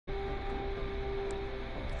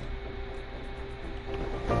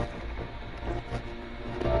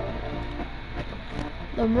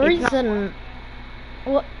The reason...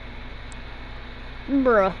 What?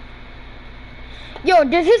 Bruh. Yo,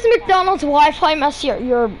 did his McDonald's Wi-Fi mess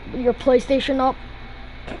your PlayStation up?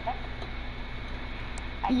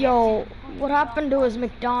 Yo, what happened to his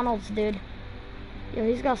McDonald's, dude? Yo,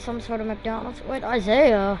 he's got some sort of McDonald's. Wait,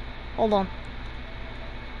 Isaiah. Hold on.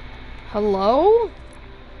 Hello?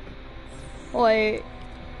 Wait,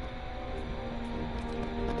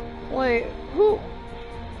 who?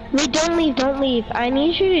 Wait, don't leave, don't leave. I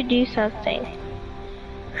need you to do something.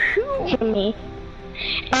 Who? For me.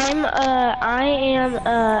 I am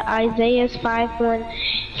Isaiah's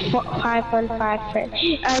 515 friend.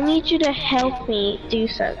 I need you to help me do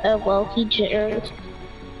something. Well, he joined.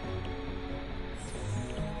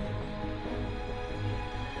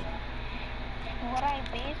 What I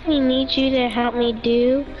basically need you to help me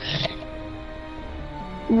do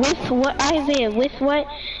with what, Isaiah, with what?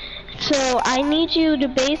 So I need you to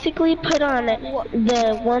basically put on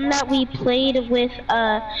the one that we played with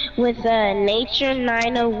Nature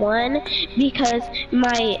 901, because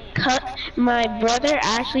my brother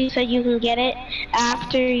actually said you can get it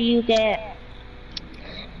after you get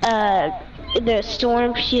the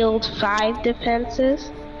Storm Shield 5 defenses.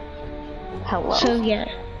 Hello. So yeah,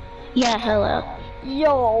 hello.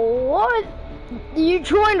 Yo, what? You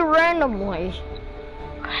joined randomly.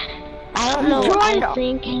 I don't know. Joined I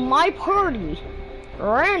think my party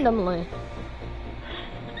randomly.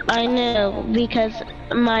 I know, because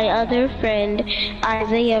my other friend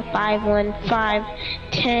Isaiah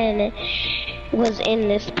 51510 was in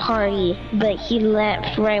this party, but he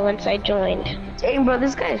left right once I joined. Dang, bro,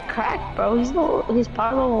 this guy is cracked, bro. He's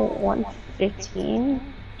part of 115.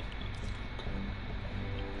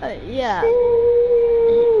 Yeah.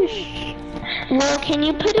 Well, can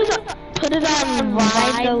you put it on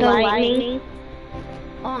Ride the Lightning?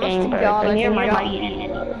 Honest to God, I forgot.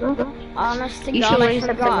 Honest to God, I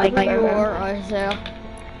forgot who you were, Isaiah.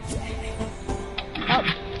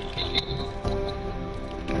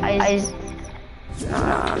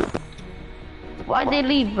 Why'd they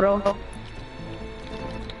leave, bro?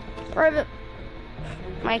 Private.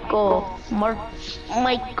 Michael.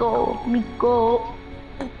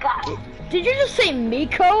 Did you just say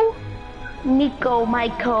Miko?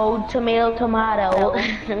 Michael, tomato.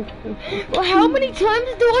 Well, how many times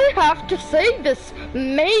do I have to say this?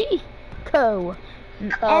 Mako.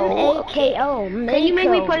 M-A-K-O. Mako. Can you make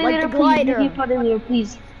me put it like there, the glider. please? Make me put it there,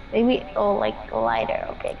 please. Make me, like glider.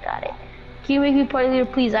 Okay, got it. Can you make me put it there,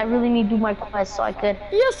 please? I really need to do my quest so I could.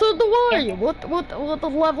 Yeah, so do I. Yeah. What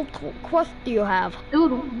level quest do you have?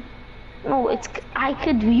 Dude, no,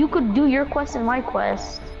 you could do your quest and my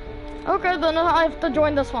quest. Okay, then I have to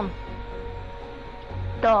join this one.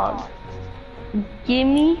 Dog, give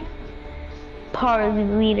me party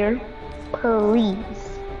leader, please.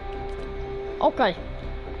 Okay.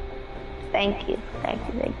 Thank you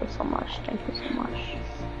so much.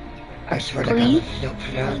 I swear to God, if you don't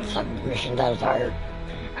put out some mission that is hard,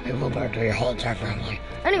 I will murder your whole entire family.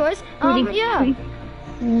 Anyways, yeah.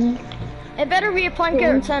 It better be a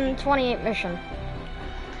Plankett 1028 mission.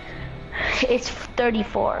 It's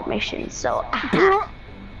 34 missions, so.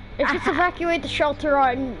 If it's evacuate the shelter,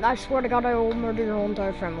 I swear to God, I will murder your whole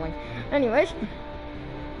entire family. Anyways.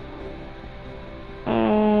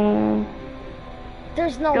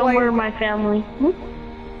 There's no Don't way. murder my family.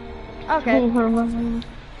 Okay.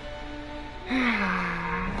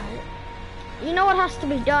 You know what has to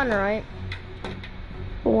be done, right?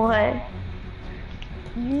 What?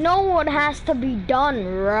 You know what has to be done,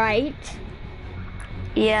 right?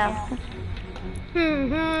 Yeah.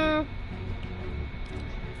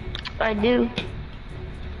 I do.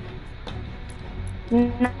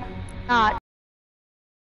 Not.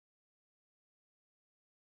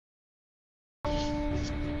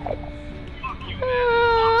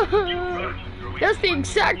 That's the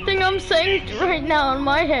exact thing I'm saying right now in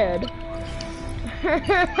my head. You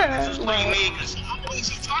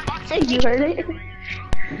heard it?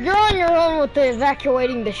 You're on your own with the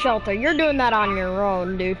evacuating the shelter. You're doing that on your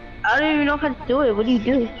own, dude. I don't even know how to do it. What do you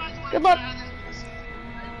do? Good luck.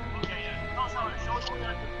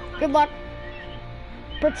 Good luck.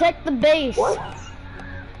 Protect the base. What?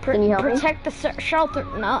 Can you help me? Protect the shelter.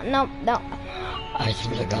 No. I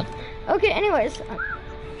swear to God. Okay, anyways.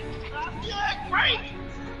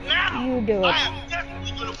 You do it.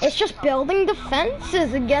 It's just building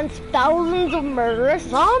defenses against thousands of murderous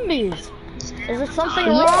zombies. Is there something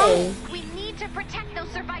wrong? We need to protect those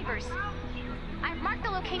survivors. I've marked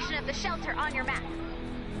the location of the shelter on your map.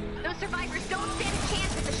 Those survivors don't stand a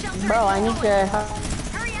chance at the shelter. Bro, I need to.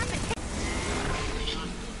 Hurry up and take.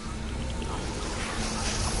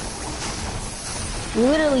 We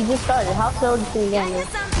literally just started. How slow do you think Got again? you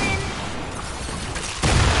something.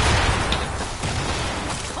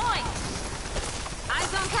 Point.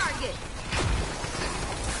 Eyes on target.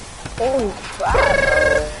 Holy crap.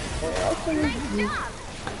 Nice job.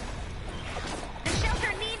 The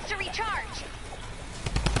shelter needs to recharge.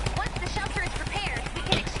 Once the shelter is prepared, we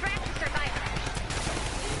can extract the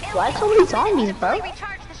survivors. Why so many zombies, bro?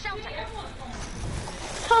 Recharge the shelter.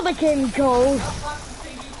 That's how the game goes.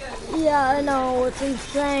 Yeah, I know, it's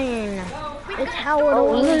insane. It's how it Oh, we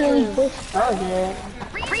always literally is. just started.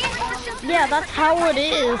 Yeah, that's how it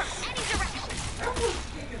is.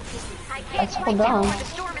 That's so dumb. The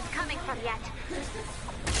storm is coming from yet.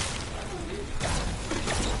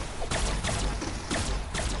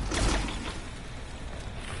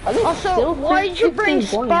 Also, why'd you bring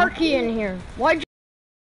Sparky in here?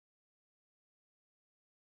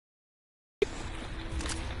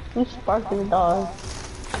 Who's Sparky the dog?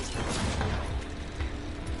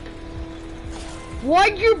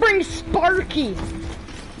 Why'd you bring Sparky?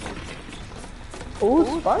 Who's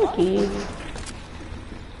Sparky?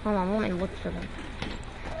 Hold on, let me look for them.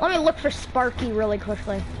 Let me look for Sparky really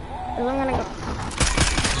quickly. 'Cause I'm gonna go.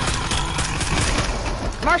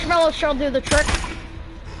 Marshmallow shall do the trick.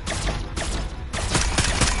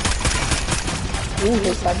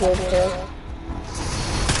 Jesus, I did it.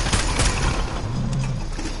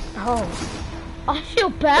 Oh. I feel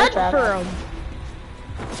bad for him.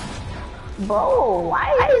 Bro,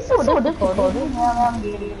 why is it so difficult?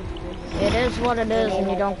 It is what it is and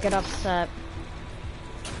you don't get upset.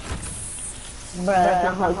 Bruh, that's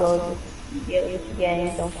not how it goes. You get what you get and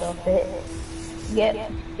you don't feel fit. Get what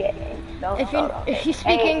you get and you don't feel fit. If you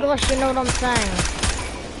speak English, you know what I'm saying.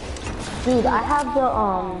 Dude, I have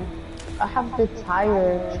the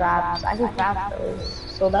tire traps. I can craft those.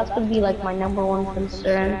 So that's gonna be like my #1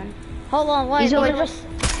 concern. Hold on, wait, let me just...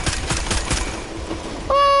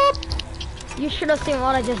 You should have seen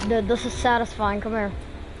what I just did. This is satisfying. Come here.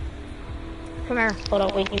 Come here. Hold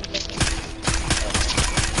on, wait.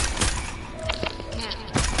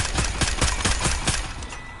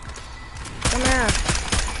 Come here.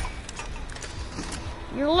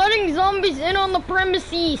 You're letting zombies in on the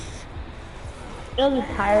premises. You know the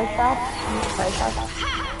tire traps?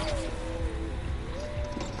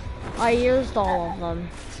 I used all of them.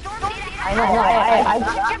 I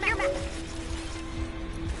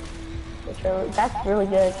know, that's really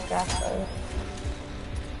good craft those.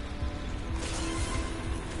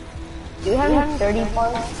 Do you have any 30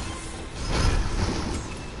 parts?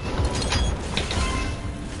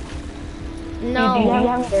 No. Do you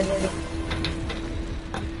have 30?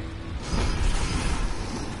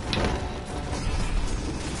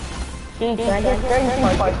 Dude, can I get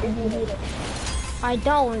 30 parts? Did you need it? I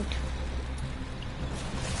don't.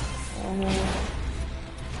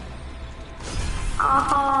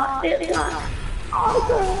 It's not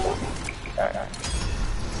awesome.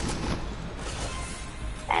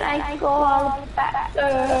 And I go all faster.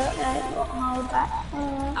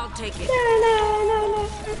 I'll take it.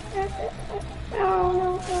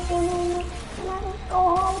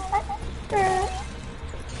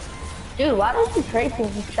 Dude, why don't you trade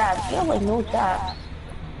things with traps? You have like no traps.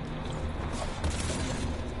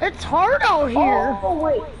 It's hard out here. Oh,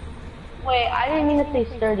 wait. Wait, I didn't mean to say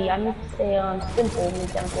sturdy. I meant to say simple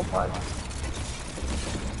mechanical parts.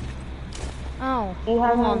 Oh. Do you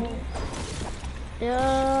have hold one? on.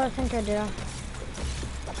 Yeah, I think I do.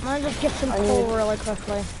 I'm gonna just get some coal really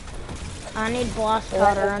quickly. I need blast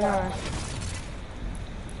powder anyway.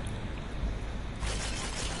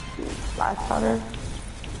 Blast powder?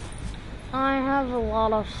 I have a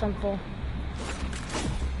lot of simple.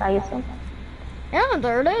 Can I get some? Yeah,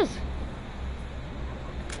 there it is.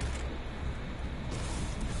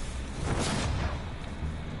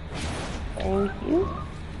 Thank you.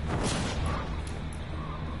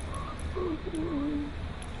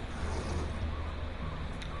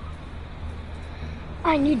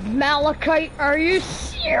 I need malachite. Are you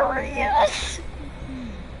serious?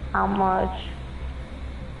 How much?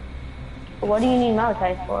 What do you need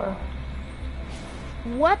malachite for?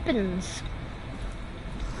 Weapons.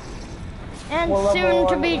 And What level soon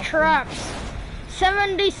to are be you? traps.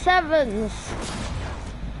 77s.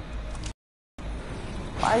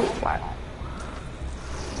 Why?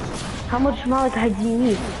 How much malachite do you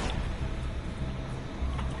need?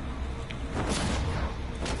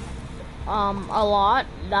 A lot,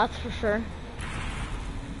 that's for sure.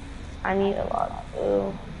 I need a lot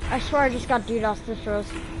too. I swear I just got DDoS distros.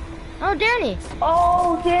 Oh, Danny!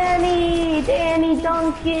 Oh, Danny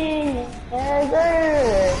Duncan! Yes,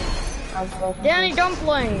 sir. Danny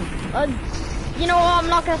Dumpling! You know what, I'm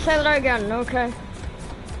not gonna say that again, okay?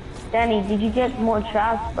 Danny, did you get more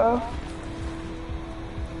traps, bro?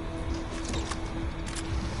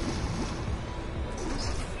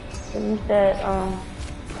 And you said,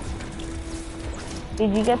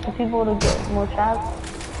 did you get the people to get more traps?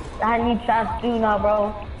 I need traps too now,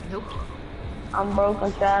 bro. Nope. I'm broke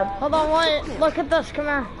on traps. Hold on, wait. Look at this. Come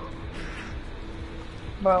here.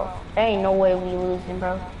 Bro, there ain't no way we losing,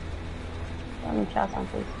 bro. Let me try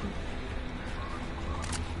something.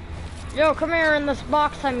 Yo, come here in this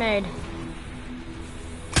box I made.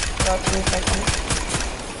 Bro, give me a second.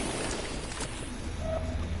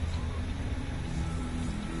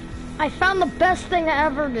 I found the best thing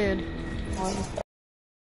ever, dude.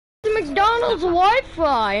 The McDonald's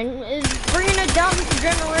Wi-Fi and is bringing it down to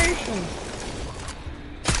generations.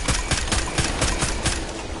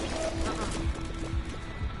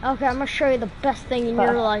 Okay, I'm gonna show you the best thing in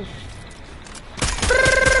your life.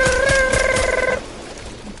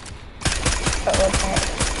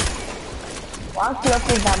 Why don't you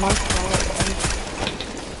upgrade that much?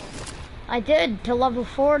 I did to level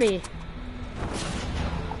 40.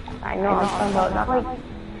 I know, I'm talking about not like.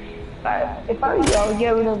 If I were you, I would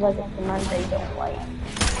get rid of like a command that you don't like.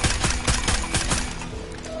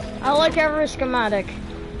 I like every schematic.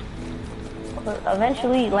 But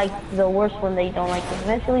eventually, like the worst one that you don't like,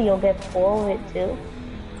 eventually you'll get full of it too.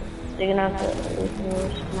 So you're gonna have to listen to your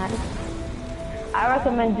schematics. I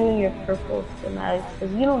recommend doing your purple schematics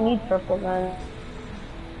because you don't need purple guns.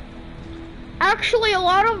 Actually, a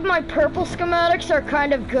lot of my purple schematics are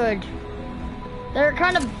kind of good. They're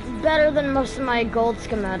kind of better than most of my gold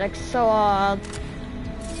schematics, so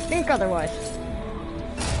think otherwise.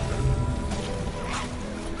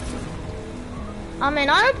 I mean,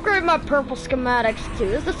 I upgrade my purple schematics too.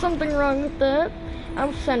 Is there something wrong with that?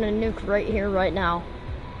 I'm sending a nuke right here, right now.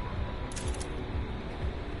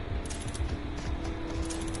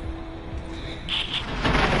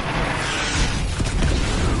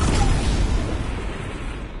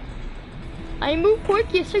 I move quick,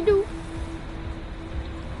 yes I do.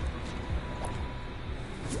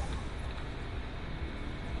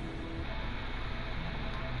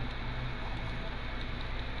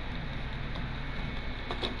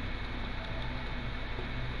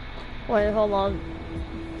 Wait, hold on.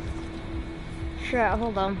 Shit,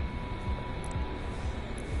 hold on.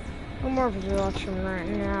 I'm more watching right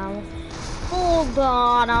now. Hold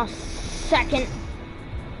on a second.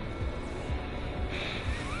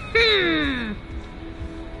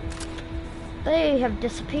 They have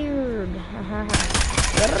disappeared.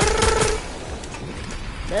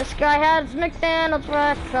 This guy has McDonald's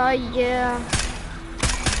Wi-Fi, yeah.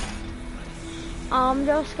 I'm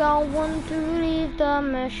just going to leave the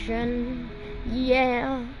mission,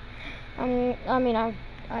 yeah. I mean, I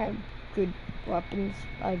have good weapons.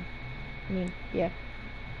 I mean, yeah.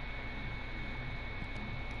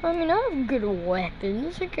 I mean, I have good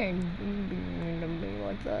weapons. I can't be randomly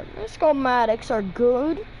like that. My schematics are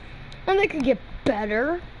good, and they could get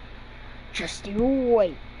better. Just you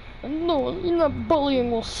wait. And no, that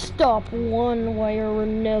bullying will stop one way or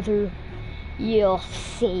another. You'll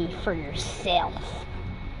see for yourself.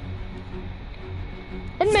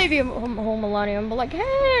 And maybe a whole millennium, but like,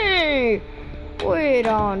 hey, we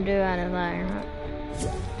don't do anything.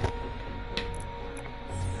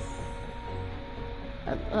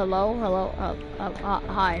 Hello, hello,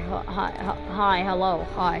 hi, hello,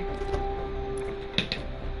 hi.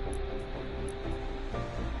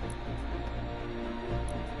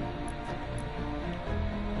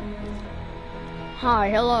 Hi,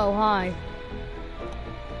 hello, hi.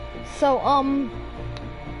 So, I'm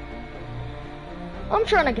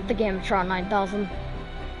trying to get the Gamatron 9000.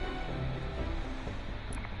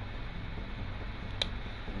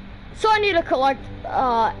 So I need to collect,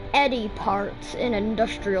 eddy parts in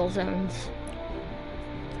industrial zones.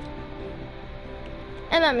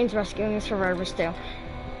 And that means rescuing the survivors too.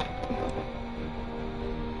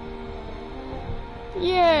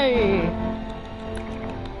 Yay!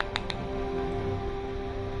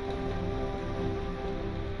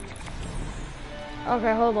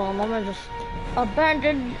 Okay, hold on, let me just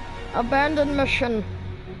abandon mission.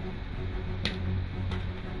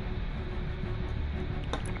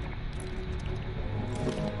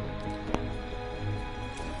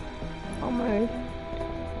 Oh man.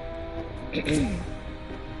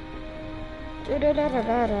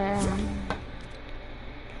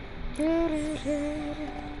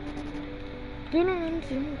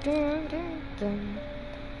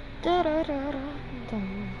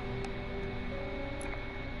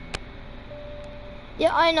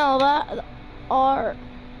 Yeah, I know that.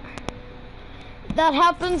 That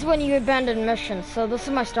happens when you abandon missions. So this is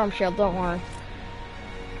my storm shield. Don't worry.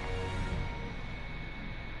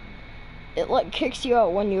 it like kicks you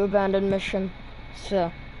out when you abandon mission.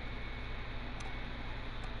 So.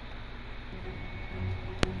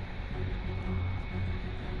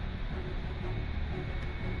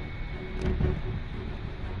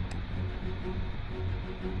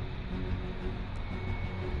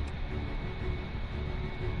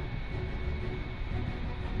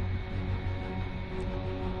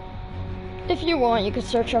 If you want, you can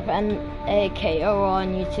search up MAKO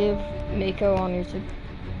on YouTube. Mako on YouTube.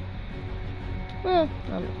 Oh,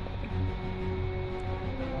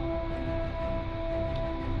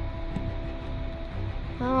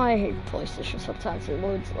 I hate PlayStation sometimes. It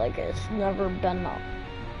loads like it's never been up.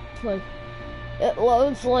 Like, it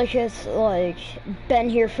loads like it's like been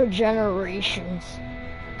here for generations.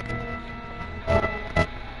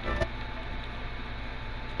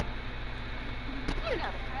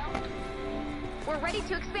 We're ready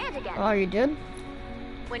to expand again. Oh, you did?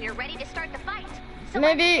 When you're ready to start the fight,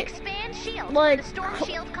 maybe expand shield like the storm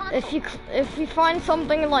shield console. if you find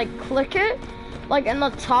something, like click it, like in the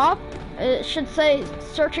top, it should say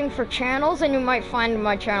searching for channels, and you might find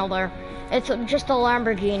my channel there. It's just a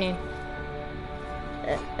Lamborghini.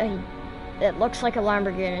 It looks like a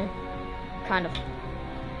Lamborghini, kind of.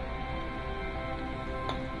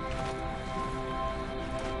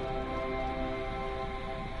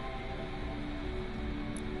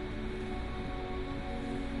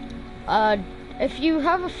 If you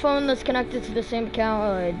have a phone that's connected to the same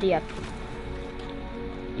account, DF.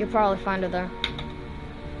 You'll probably find it there.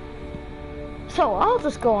 So I'll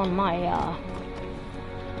just go on my,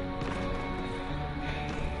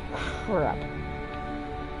 crap.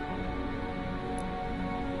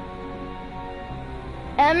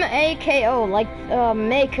 MAKO, like,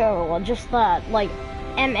 Mako, just that, like,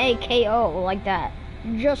 MAKO, like that.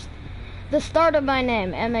 Just the start of my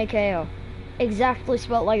name, MAKO. Exactly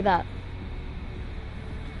spelled like that.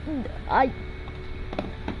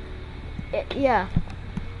 Yeah.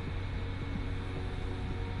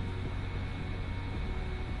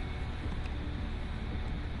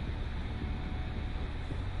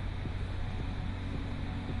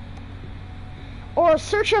 Or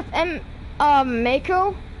search up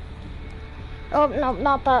Mako. Oh, no,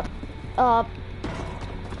 not that.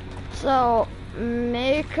 So,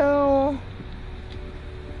 Mako.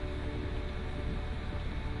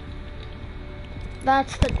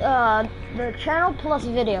 That's the channel plus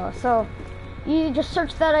video. So you just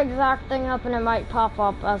search that exact thing up and it might pop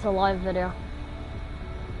up as a live video.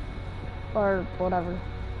 Or whatever.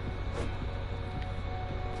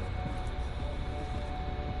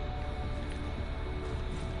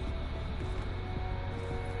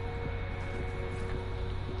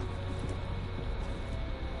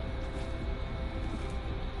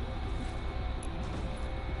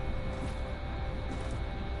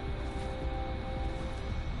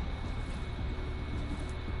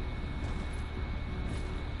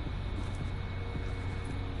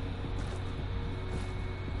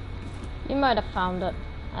 You might have found it.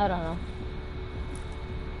 I don't know.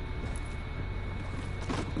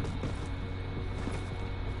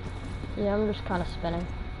 Yeah, I'm just kind of spinning.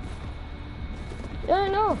 Yeah, I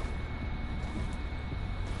know.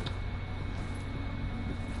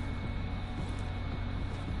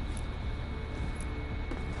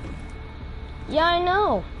 Yeah, I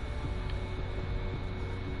know.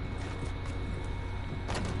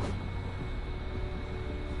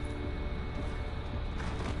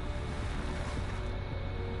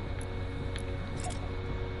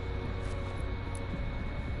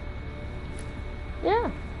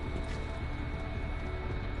 Yeah.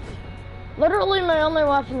 Literally my only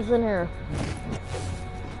weapon's in here.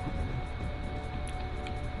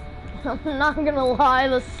 I'm not gonna lie,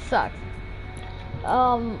 this sucks.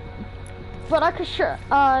 But I could sure,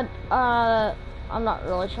 I'm not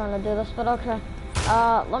really trying to do this, but okay.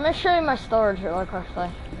 Let me show you my storage really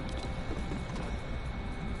quickly.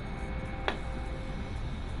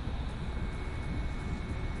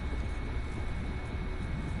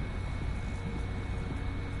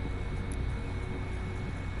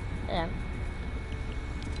 Yeah.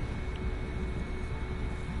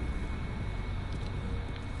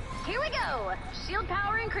 Here we go. Shield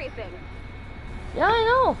power increasing. Yeah, I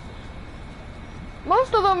know.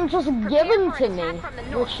 Most of them just given to me,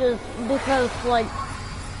 which is because, like,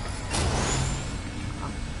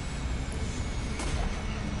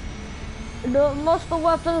 most of the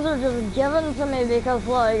weapons are just given to me because,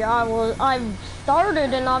 like, I've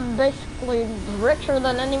started and I'm basically richer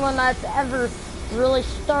than anyone that's ever really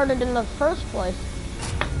started in the first place.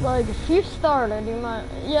 Like, if you started, you might.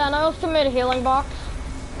 Yeah, and I also made a healing box.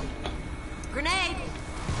 Grenade.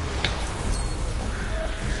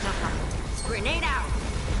 No problem. Grenade out.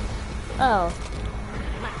 Oh.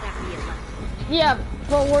 Let that be a lesson. Yeah,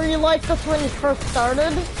 but were you like this when you first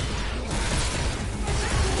started?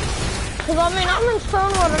 Cause I mean, I'm in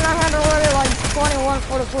Stonewood and I had already like 21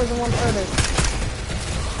 44s and 130s.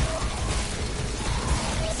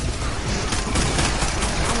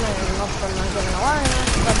 I mean, most of them are getting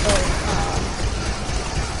alliance, but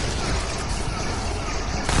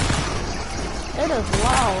it is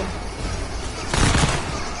loud.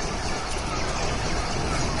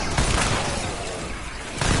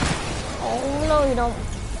 Oh no you don't.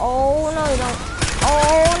 Oh no you don't.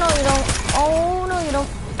 Oh no you don't. Oh no you don't.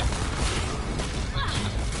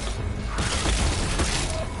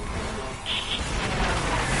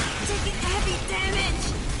 Taking heavy damage.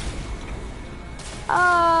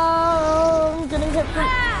 I'm getting hit from...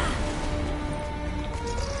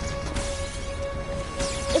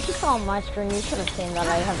 If you saw my screen, you should have seen that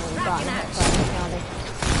I haven't gotten hit from this county.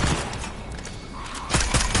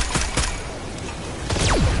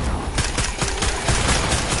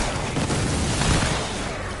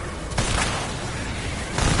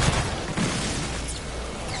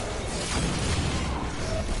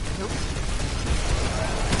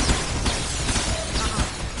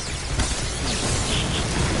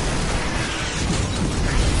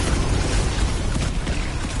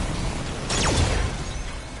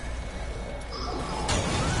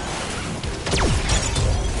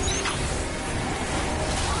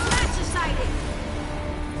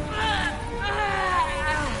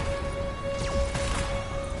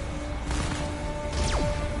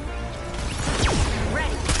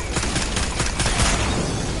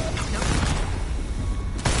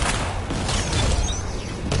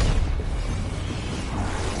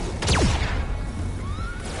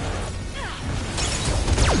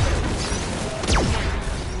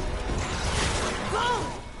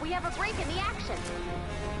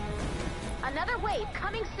 Another wave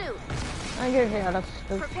coming soon. I get you out of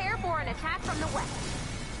this. Prepare for an attack from the west.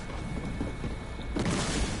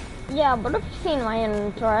 Yeah, but if you've seen my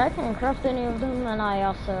inventory, I can craft any of them, and I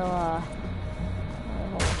also,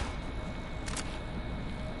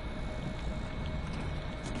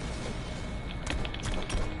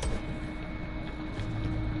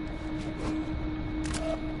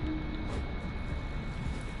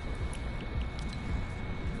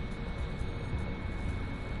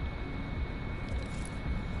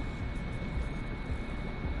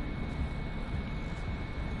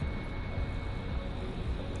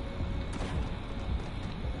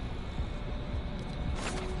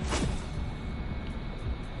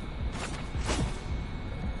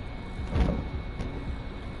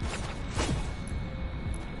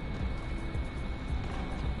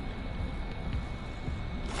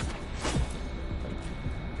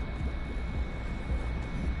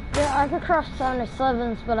 I could craft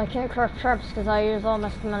 77s, but I can't craft traps because I use all my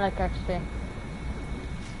schematic XP.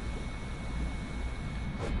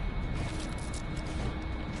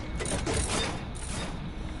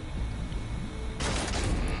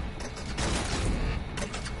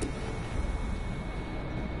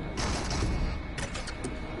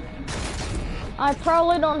 I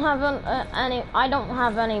probably don't have any. I don't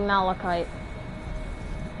have any malachite.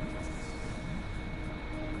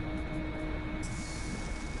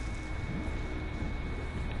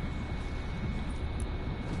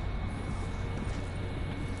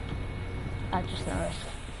 I just noticed.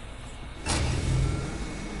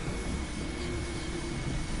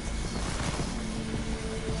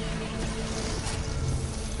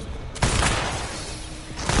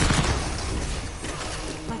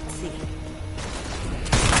 Let's see.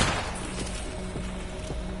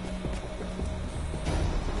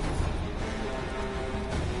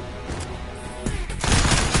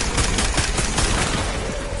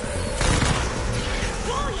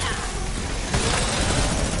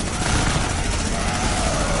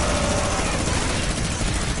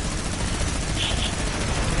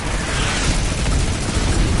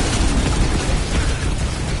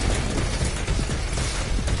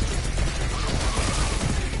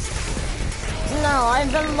 No,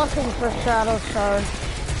 I've been looking for shadow shards.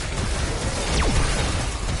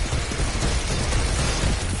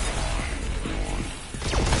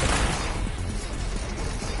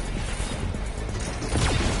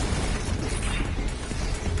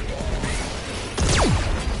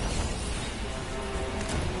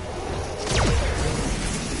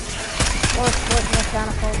 Or split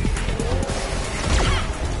mechanical.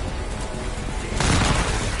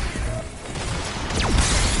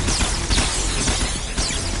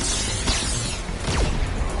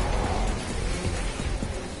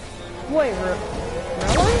 Wait, really?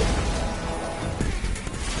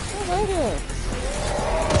 Oh, thank you.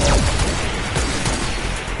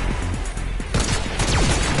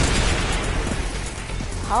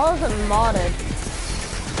 How is it modded?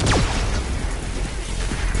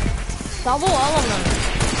 Double element.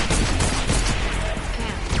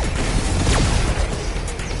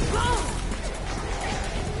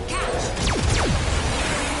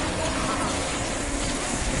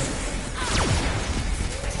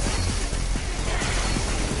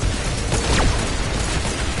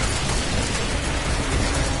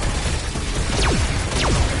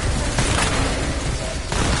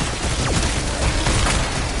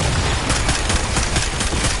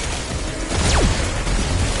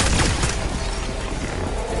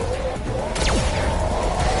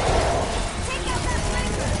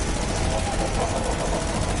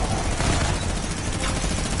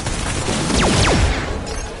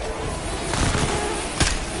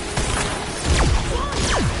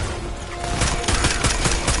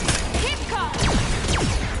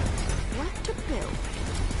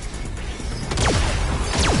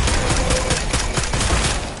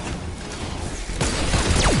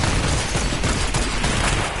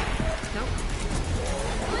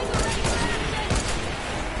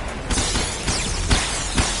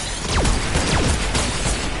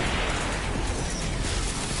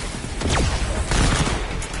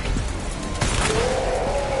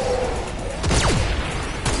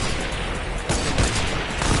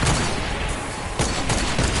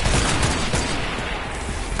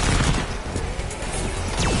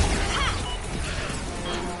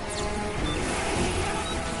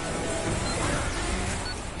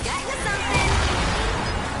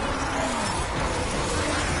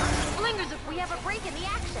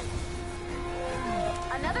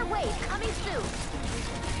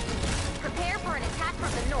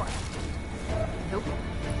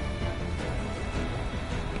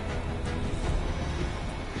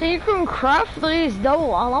 So you can craft these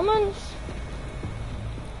double elements?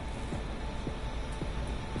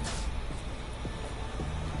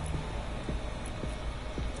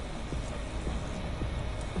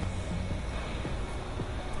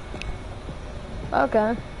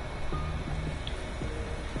 Okay.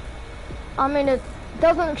 I mean, it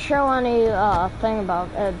doesn't show any thing about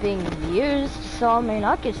it being used, so I mean,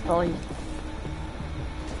 I can still use it.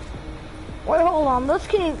 Wait, hold on. This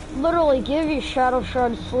can literally give you Shadow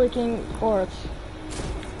Shard Sleeking Quartz.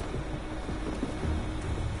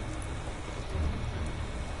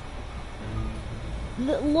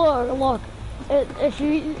 Look. If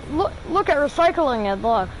you look at recycling it,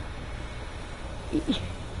 look.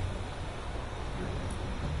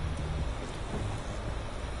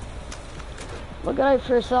 Look at it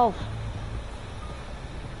for yourself.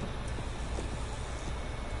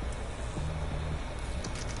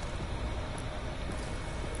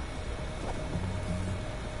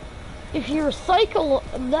 If you recycle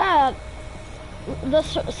that,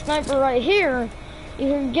 this sniper right here, you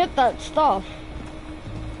can get that stuff.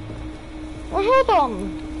 Well, hold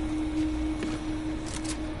on.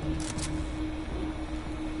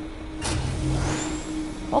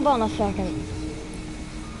 Hold on a second.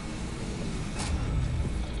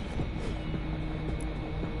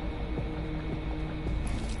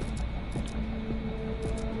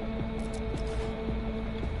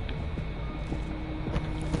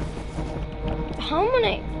 How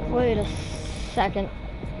many? Wait a second.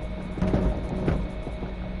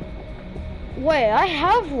 Wait, I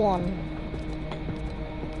have one.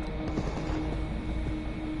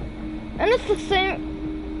 And it's the same.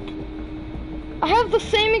 I have the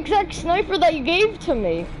same exact sniper that you gave to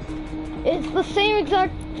me. It's the same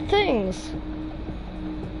exact things.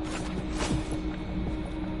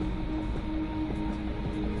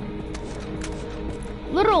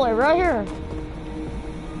 Literally, right here.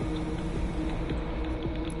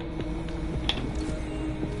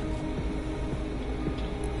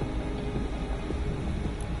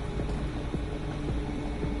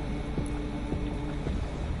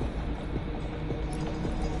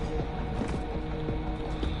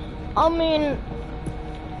 I mean,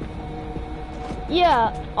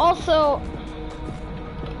 yeah, also,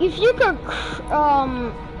 if you can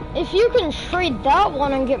trade that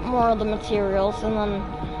one and get more of the materials, and then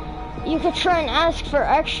you could try and ask for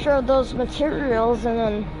extra of those materials, and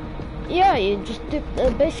then, yeah, you just do the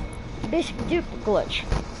basic dupe glitch.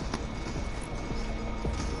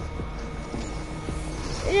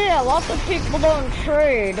 Yeah, lots of people don't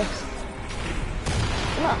trade.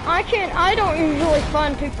 I don't usually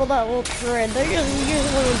find people that will trade. They just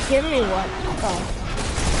usually give me what stuff.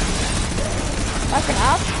 I can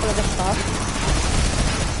ask for the stuff.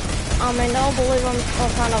 I mean, don't believe I'm still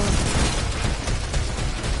kind of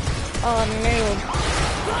noob.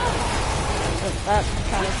 That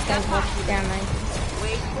kind of stuff was scamming.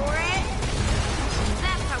 Wait for it.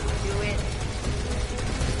 That's how we do it.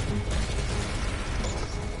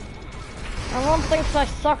 Everyone thinks I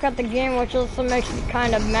suck at the game, which also makes me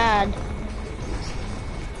kind of mad.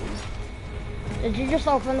 Did you just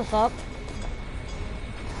open this up?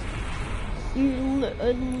 You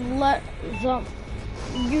let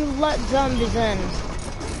zombies in.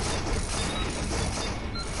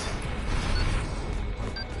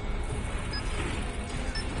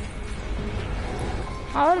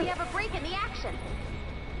 How? We have a break in the action.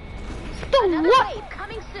 The Another what? wave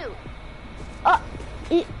coming soon.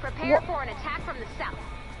 Prepare What? for an attack from the south.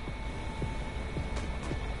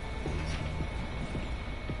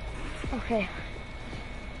 Okay.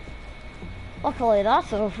 Luckily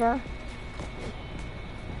that's over.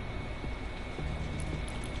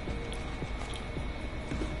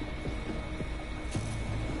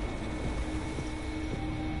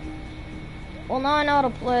 Well, now I know how to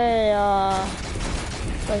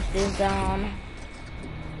place these down.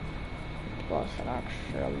 Plus an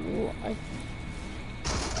extra life.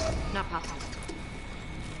 Not possible.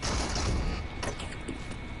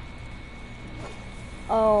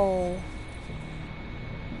 Oh.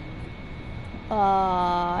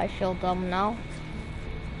 I feel dumb now.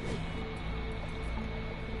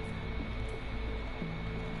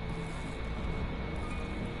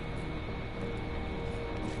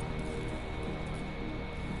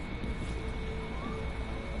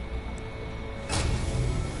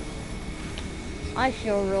 I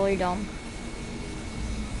feel really dumb.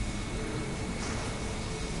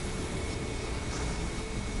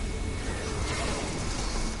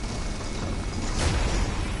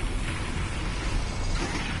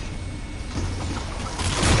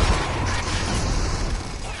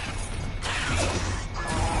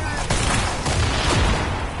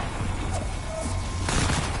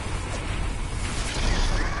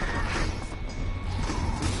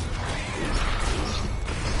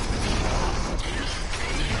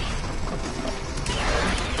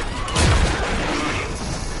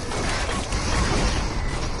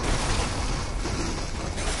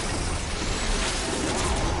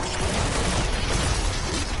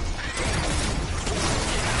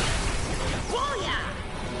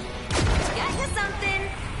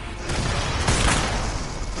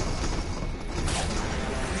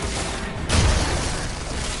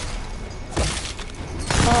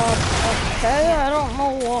 Okay, I don't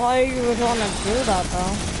know why you would want to do that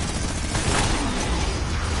though.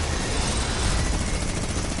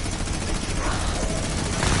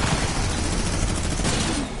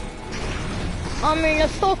 I mean,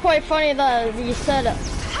 it's still quite funny that you said,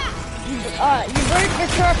 you break your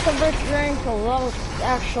truck and break your ankle. That was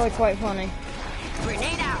actually quite funny.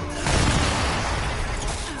 Grenade out.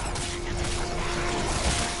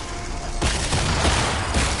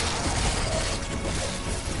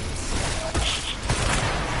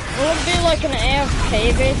 It would be like an AFK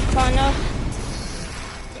base, kinda.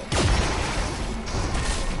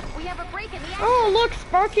 We have a break in the action. Oh, look,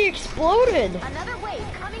 Sparky exploded. Another wave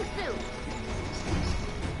coming soon.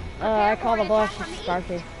 I call the boss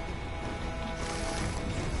Sparky.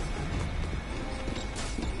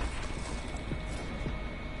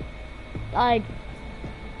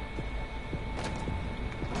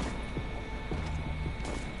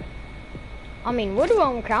 I mean, wood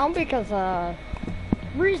won't count because,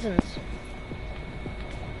 reasons.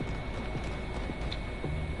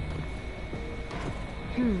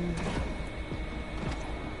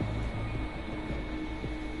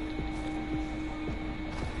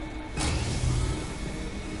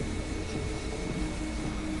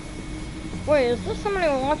 Wait, is this somebody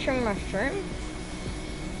watching my stream?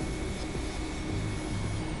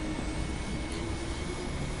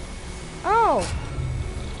 Oh!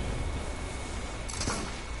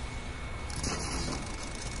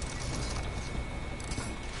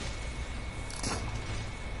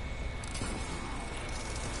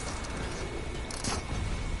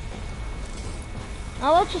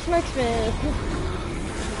 Now that just makes me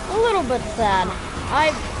a little bit sad.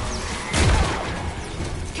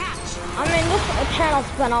 I mean, this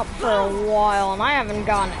channel's been up for a while, and I haven't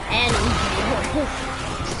gotten any views.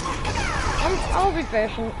 I'll be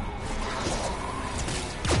patient.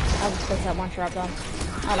 I'll just take that one trap down.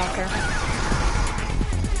 I don't care.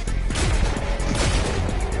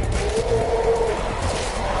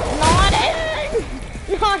 Not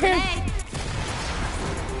in! Not in!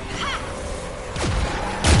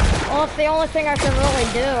 Well, it's the only thing I can really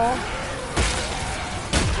do.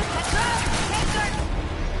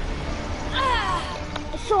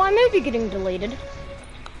 So I may be getting deleted.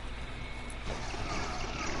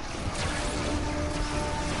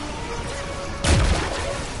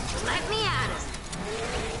 Let me at it.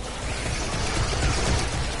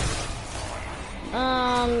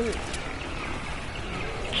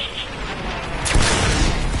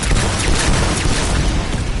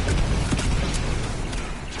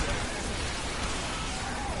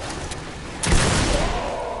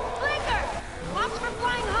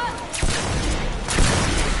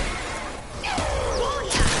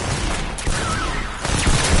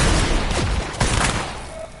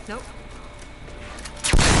 Nope.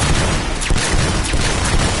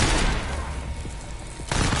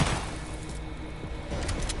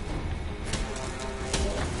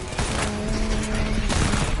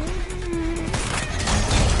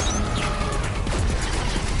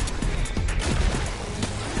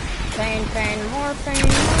 Pain, pain, more pain,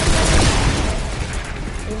 more pain.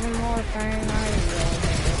 Even more pain, I will.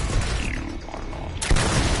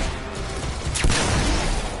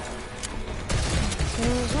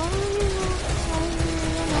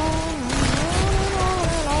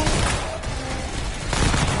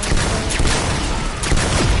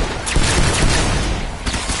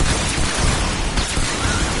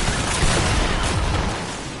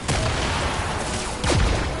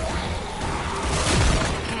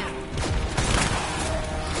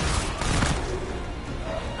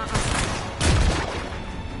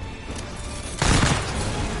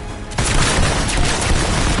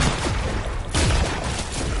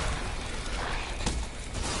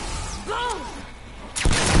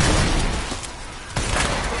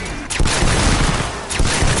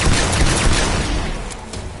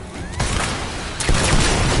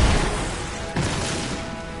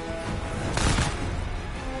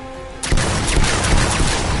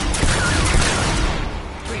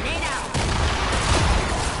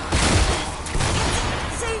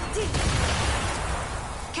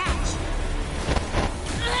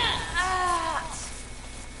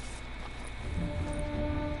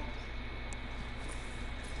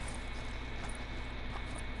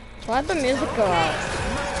 Why'd the music go out?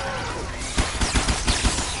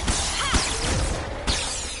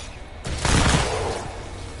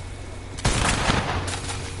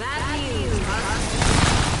 Bad news, huh?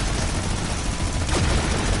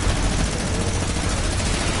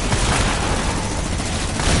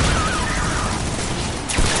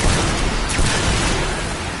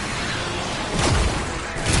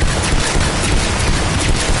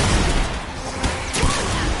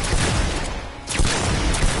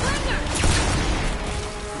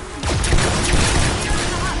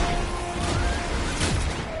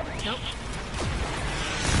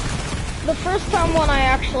 The first time when I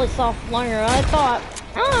actually saw Flinger, I thought,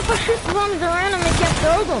 oh, if I shoot the ones that are enemy, I can't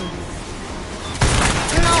throw them.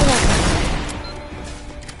 No.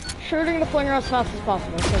 Shooting the Flinger as fast as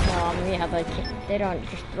possible, because, yeah, they don't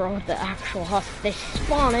just throw the actual husk, they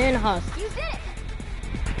spawn in husk. You did it!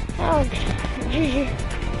 Okay, GG.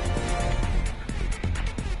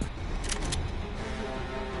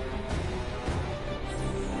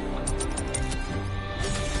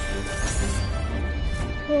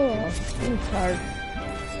 Oh, I'm tired.